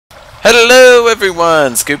Hello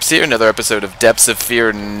everyone! Scoops here, another episode of Depths of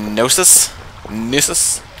Fear Knossos.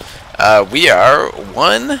 We are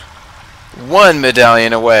one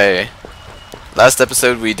medallion away. Last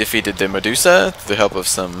episode we defeated the Medusa with the help of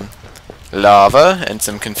some lava and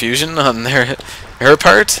some confusion on her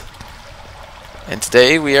part. And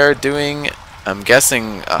today we are doing, I'm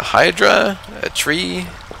guessing, a Hydra? A tree?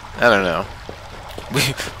 I don't know.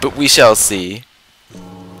 But we shall see.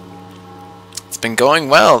 It's been going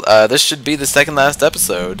well. This should be the second last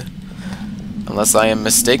episode. Unless I am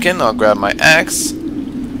mistaken, I'll grab my axe,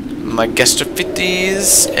 my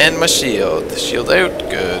gastrofites, and my shield. Shield out.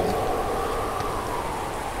 Good.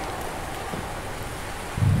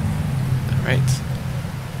 Alright.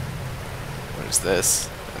 What is this?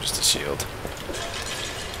 Oh, just a shield.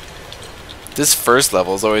 This first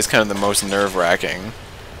level is always kind of the most nerve-wracking.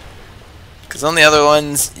 Because on the other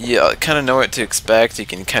ones, you kind of know what to expect. You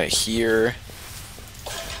can kind of hear.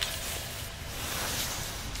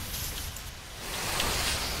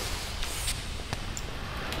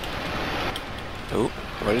 Oh,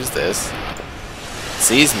 what is this? It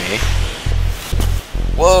sees me.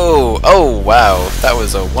 Whoa! Oh, wow. That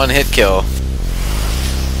was a one-hit kill.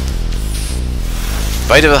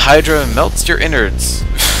 Bite of a Hydra melts your innards.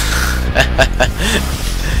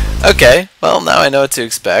 Okay, well, now I know what to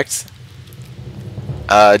expect.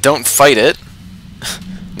 Don't fight it.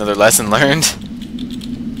 Another lesson learned.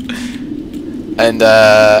 And,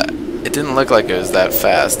 it didn't look like it was that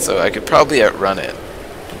fast, so I could probably outrun it,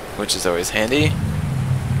 which is always handy.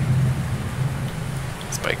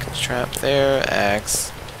 Spike trap there,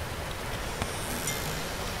 axe.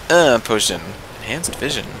 Potion. Enhanced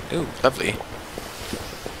vision. Ooh, lovely.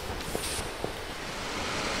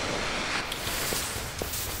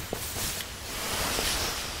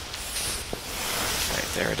 Right,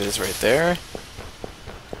 there it is right there.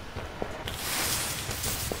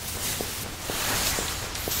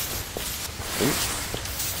 Ooh.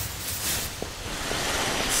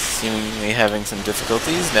 Seemingly having some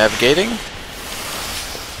difficulties navigating.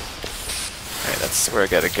 Alright, that's where I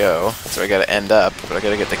gotta go. That's where I gotta end up, but I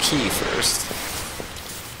gotta get the key first.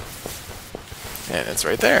 And it's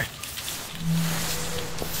right there.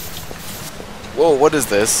 Whoa, what is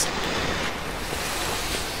this?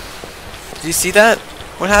 Did you see that?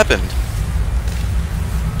 What happened?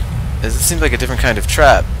 It seems like a different kind of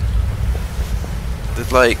trap.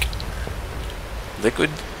 Did, like,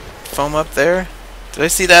 liquid foam up there? Did I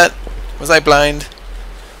see that? Was I blind?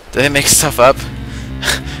 Did I make stuff up?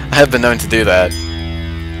 I have been known to do that.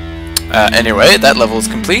 Anyway, that level is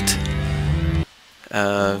complete.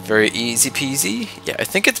 Very easy peasy. Yeah, I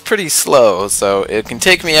think it's pretty slow, so it can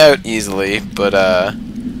take me out easily, but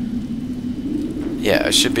yeah, I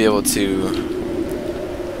should be able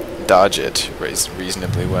to dodge it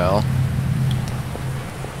reasonably well.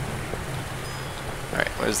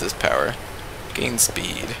 Alright, what is this power? Gain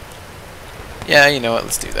speed. Yeah, you know what,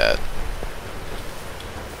 let's do that.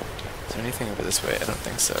 Is there anything over this way? I don't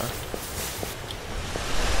think so. I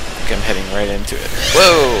think I'm heading right into it.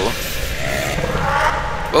 Whoa!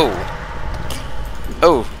 Whoa!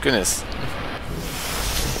 Oh, goodness.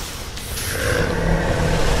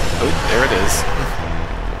 Oh, there it is.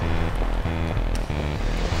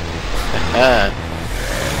 Haha.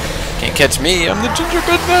 Can't catch me, I'm the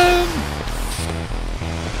gingerbread man!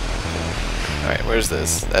 Alright, where's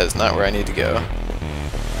this? That is not where I need to go.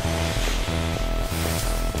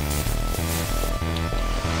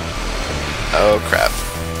 Oh crap.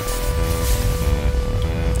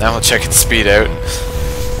 Now we'll check its speed out.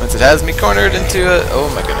 Once it has me cornered into a... Oh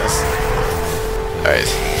my goodness.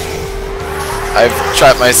 Alright. I've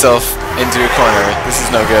trapped myself into a corner. This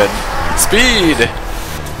is no good. Speed!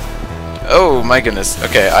 Oh my goodness.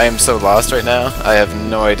 Okay, I am so lost right now. I have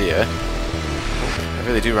no idea. I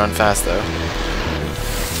really do run fast though.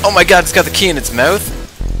 Oh my god, it's got the key in its mouth?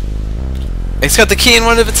 It's got the key in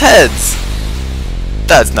one of its heads!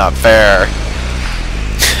 That's not fair.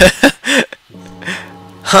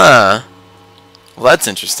 Huh. Well, that's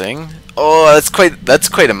interesting. Oh, that's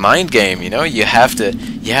quite a mind game, you know? You have to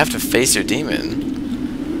face your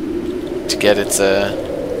demon to get its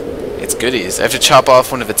goodies. I have to chop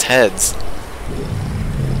off one of its heads.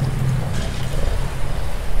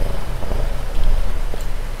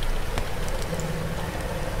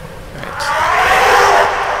 Right.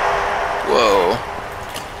 Whoa.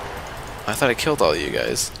 I thought I killed all you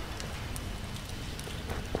guys.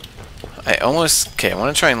 Okay, I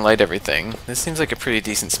want to try and light everything. This seems like a pretty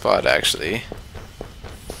decent spot, actually.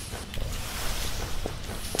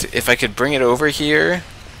 If I could bring it over here,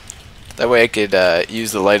 that way I could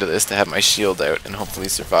use the light of this to have my shield out and hopefully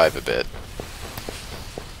survive a bit.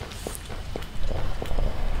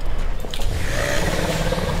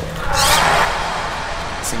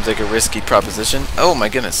 Seems like a risky proposition. Oh my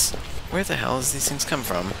goodness. Where the hell does these things come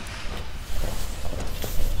from?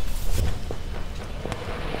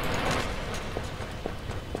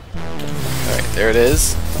 Alright, there it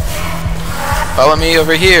is. Follow me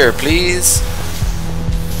over here, please.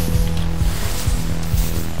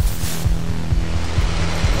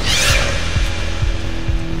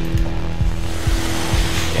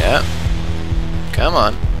 Yeah. Come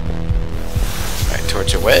on. Alright,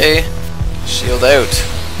 torch away. Shield out.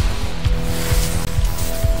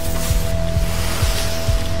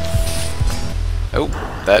 Oh,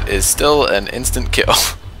 that is still an instant kill.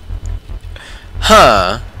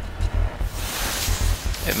 Huh.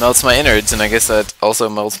 It melts my innards, and I guess that also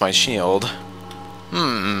melts my shield.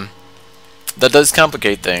 That does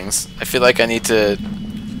complicate things. I feel like I need to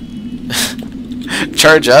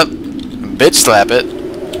charge up, bitch slap it,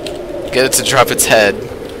 get it to drop its head,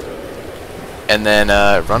 and then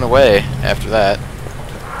run away after that.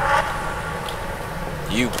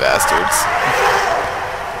 You bastards.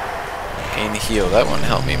 Gain heal, that won't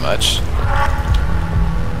help me much.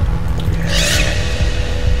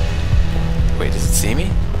 Wait, does it see me?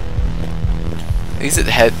 At least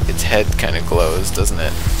its head kind of glows, doesn't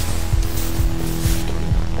it?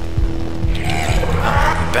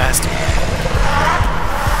 Oh, you bastard.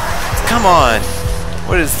 Come on!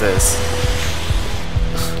 What is this?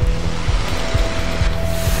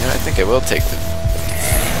 You know, I think I will take the...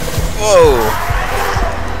 Whoa!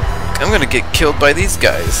 I'm gonna get killed by these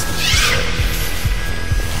guys.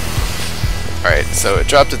 Alright, so it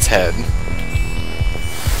dropped its head.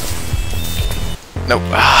 Nope.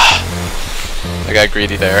 Ah, I got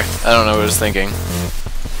greedy there. I don't know what I was thinking.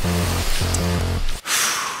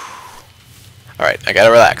 Alright, I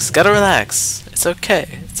gotta relax. Gotta relax. It's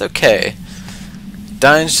okay. It's okay.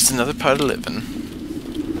 Dying's just another part of living.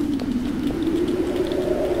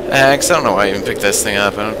 I don't know why I even picked this thing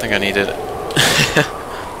up. I don't think I needed it.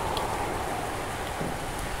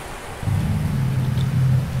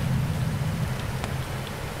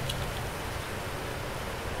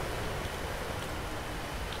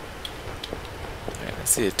 I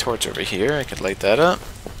see a torch over here. I could light that up.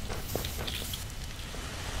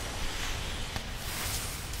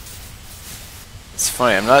 It's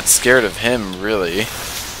funny, I'm not scared of him, really. I'm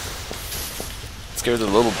scared of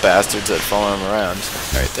the little bastards that follow him around.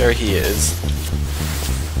 Alright, there he is.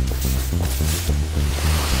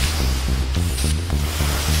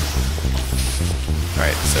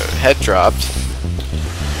 Alright, so head dropped.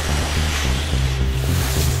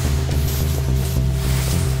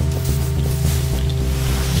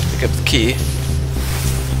 Pick up the key.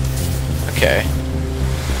 Okay.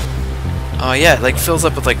 Oh yeah, it like fills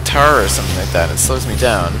up with like tar or something like that. It slows me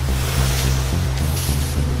down.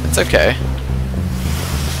 It's okay.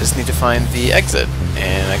 Just need to find the exit,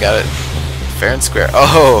 and I got it fair and square.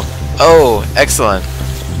 Oh, oh, excellent.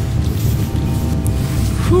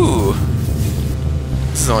 Whew.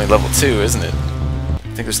 This is only level 2, isn't it?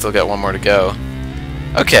 I think we still got one more to go.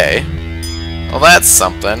 Okay. Well, that's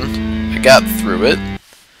something. I got through it.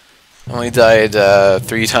 Only died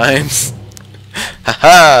 3 times.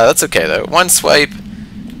 Haha, that's okay though. One swipe,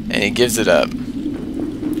 and he gives it up.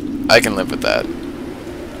 I can live with that.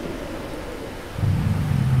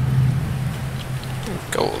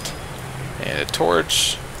 Gold. And a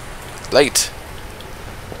torch. Light.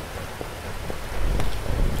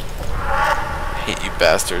 I hate you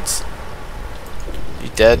bastards. You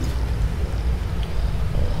dead?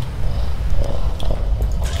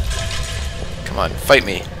 Come on, fight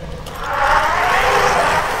me.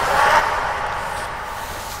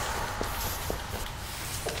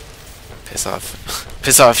 Piss off.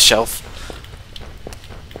 Piss off, shelf.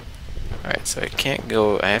 Alright, so I can't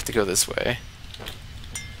go... I have to go this way.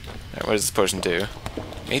 Alright, what does this potion do?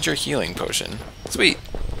 Major healing potion. Sweet!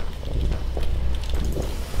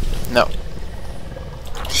 No.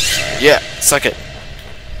 Yeah! Suck it!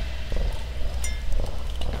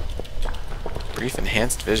 Brief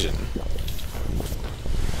enhanced vision.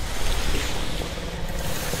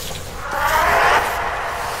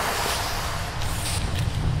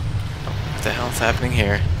 What the hell's happening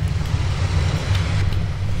here?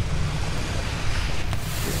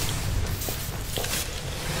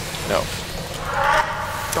 No.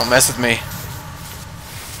 Don't mess with me.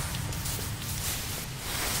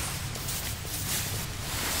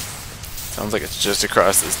 Sounds like it's just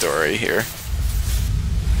across this door right here.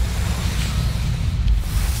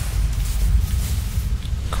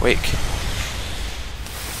 Quake.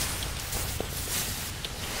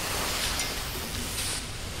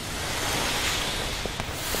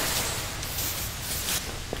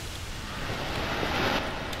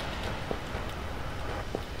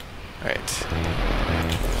 Alright.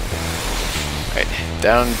 Right,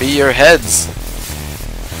 down be your heads.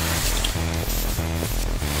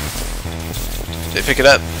 Did I pick it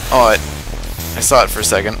up? Oh, I saw it for a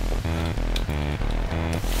second.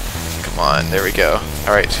 Come on, there we go.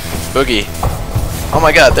 Alright, Boogie. Oh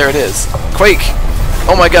my god, there it is. Quake!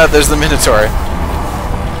 Oh my god, there's the Minotaur.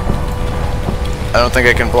 I don't think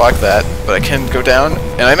I can block that, but I can go down,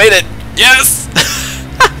 and I made it! Yes!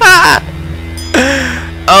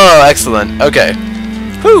 Oh, excellent. Okay.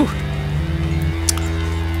 Whew!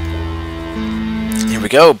 Here we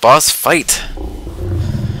go, boss fight.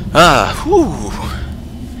 Ah, whew.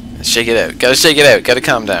 Let's shake it out. Gotta shake it out. Gotta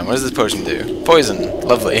calm down. What does this potion do? Poison.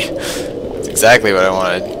 Lovely. That's exactly what I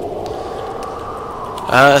wanted.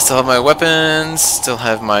 Still have my weapons. Still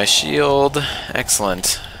have my shield.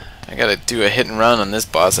 Excellent. I gotta do a hit and run on this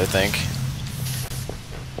boss, I think.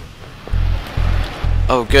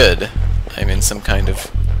 Oh, good. I'm in some kind of...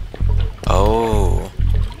 Oh.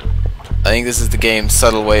 I think this is the game's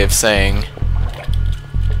subtle way of saying...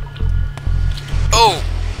 Oh!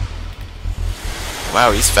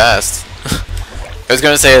 Wow, he's fast. I was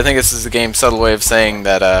gonna say, I think this is the game's subtle way of saying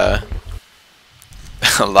that,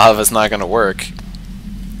 lava's not gonna work.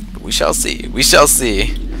 But we shall see. We shall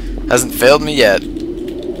see. Hasn't failed me yet.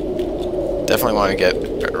 Definitely want to get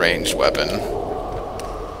a ranged weapon.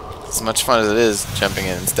 As much fun as it is jumping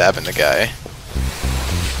in and stabbing the guy.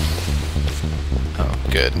 Oh,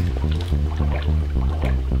 good.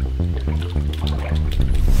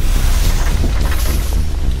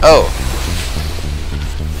 Oh!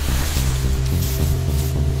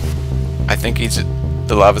 I think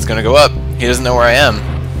the lava's gonna go up. He doesn't know where I am.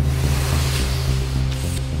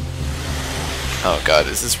 Oh god,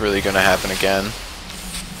 is this really gonna happen again?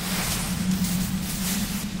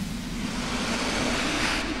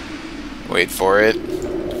 Wait for it.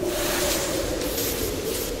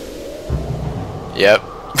 Yep.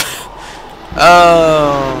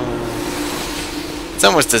 Oh. It's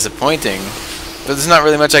almost disappointing. But there's not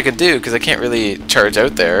really much I could do because I can't really charge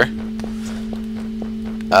out there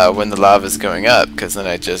when the lava's going up, because then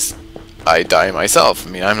I die myself. I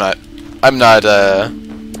mean, I'm not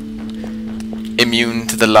immune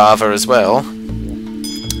to the lava as well.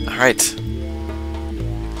 Alright.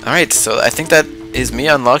 Alright, so I think that is me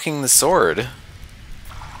unlocking the sword.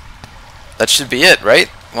 That should be it, right?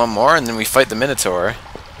 One more and then we fight the Minotaur.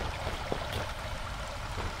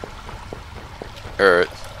 Or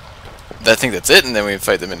I think that's it, and then we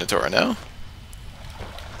fight the Minotaur, no?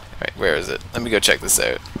 Alright, where is it? Let me go check this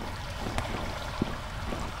out.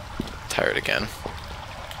 Tired again.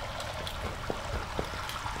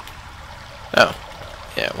 Oh.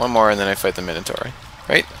 Yeah, one more and then I fight the Minotaur.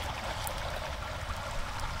 Right?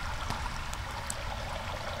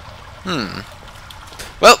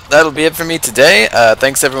 Well, that'll be it for me today.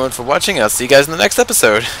 Thanks everyone for watching. I'll see you guys in the next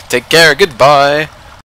episode. Take care. Goodbye.